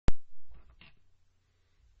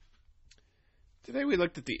Today we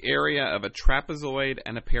looked at the area of a trapezoid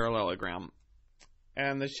and a parallelogram.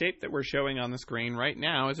 And the shape that we're showing on the screen right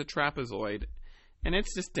now is a trapezoid. And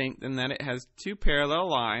it's distinct in that it has two parallel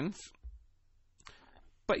lines,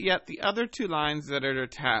 but yet the other two lines that are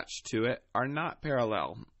attached to it are not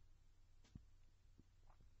parallel.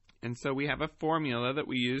 And so we have a formula that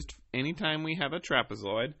we used anytime we have a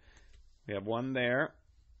trapezoid. We have one there.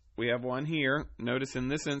 We have one here. Notice in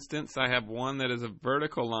this instance I have one that is a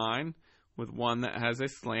vertical line with one that has a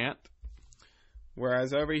slant.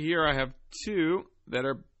 Whereas over here I have two that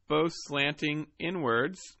are both slanting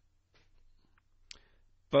inwards.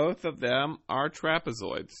 Both of them are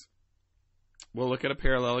trapezoids. We'll look at a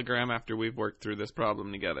parallelogram after we've worked through this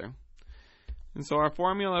problem together. And so our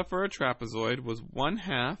formula for a trapezoid was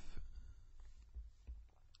 1/2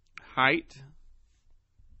 height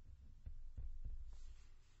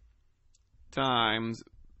times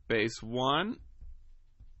base 1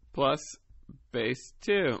 plus base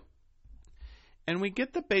 2. And we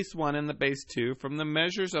get the base 1 and the base 2 from the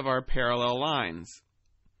measures of our parallel lines.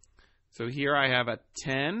 So here I have a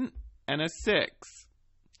 10 and a 6.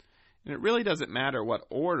 And it really doesn't matter what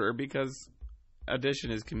order because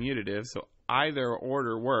addition is commutative, so either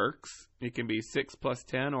order works. It can be 6 plus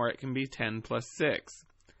 10 or it can be 10 plus 6.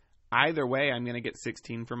 Either way, I'm going to get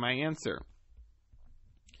 16 for my answer.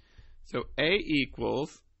 So A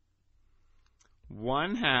equals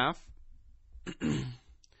 1/2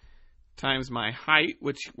 times my height,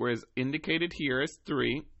 which was indicated here as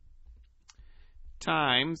 3,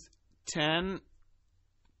 times 10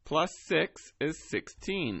 plus 6 is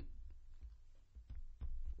 16.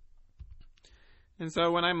 And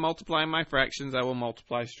so when I multiply my fractions, I will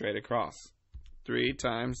multiply straight across. 3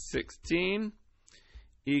 times 16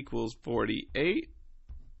 equals 48.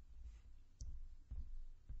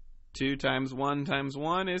 2 times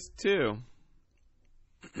 1 is 2.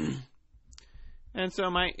 And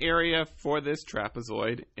so my area for this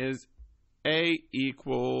trapezoid is A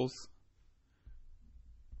equals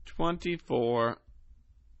 24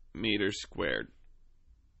 meters squared.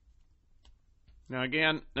 Now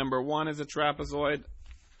again, number 1 is a trapezoid.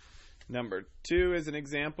 Number 2 is an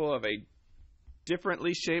example of a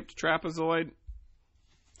differently shaped trapezoid.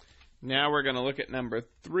 Now we're going to look at number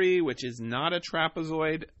 3, which is not a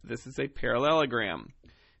trapezoid. This is a parallelogram.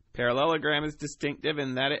 Parallelogram is distinctive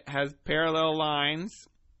in that it has parallel lines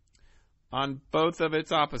on both of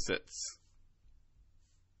its opposites.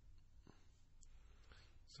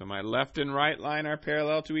 So my left and right line are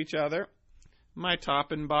parallel to each other. My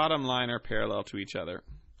top and bottom line are parallel to each other.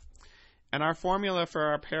 And our formula for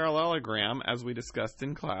our parallelogram, as we discussed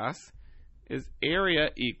in class, is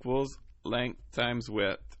area equals length times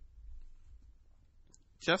width.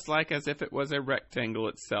 Just like as if it was a rectangle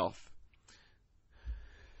itself.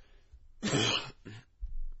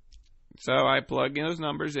 So I plug those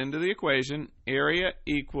numbers into the equation. Area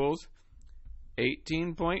equals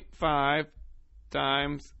 18.5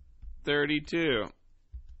 times 32.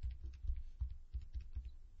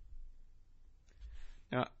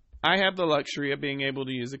 Now, I have the luxury of being able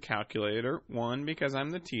to use a calculator. 1, because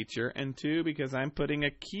I'm the teacher, and 2, because I'm putting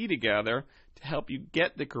a key together to help you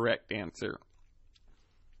get the correct answer.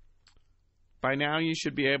 By now, you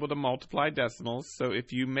should be able to multiply decimals, so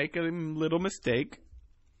if you make a little mistake,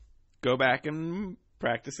 go back and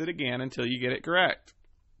practice it again until you get it correct.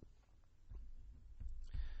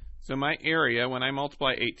 So my area, when I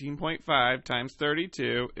multiply 18.5 times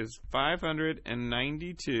 32, is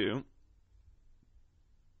 592,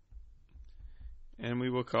 and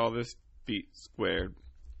we will call this feet squared.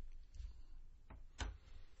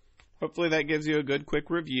 Hopefully that gives you a good quick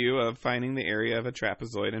review of finding the area of a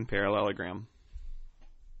trapezoid and parallelogram.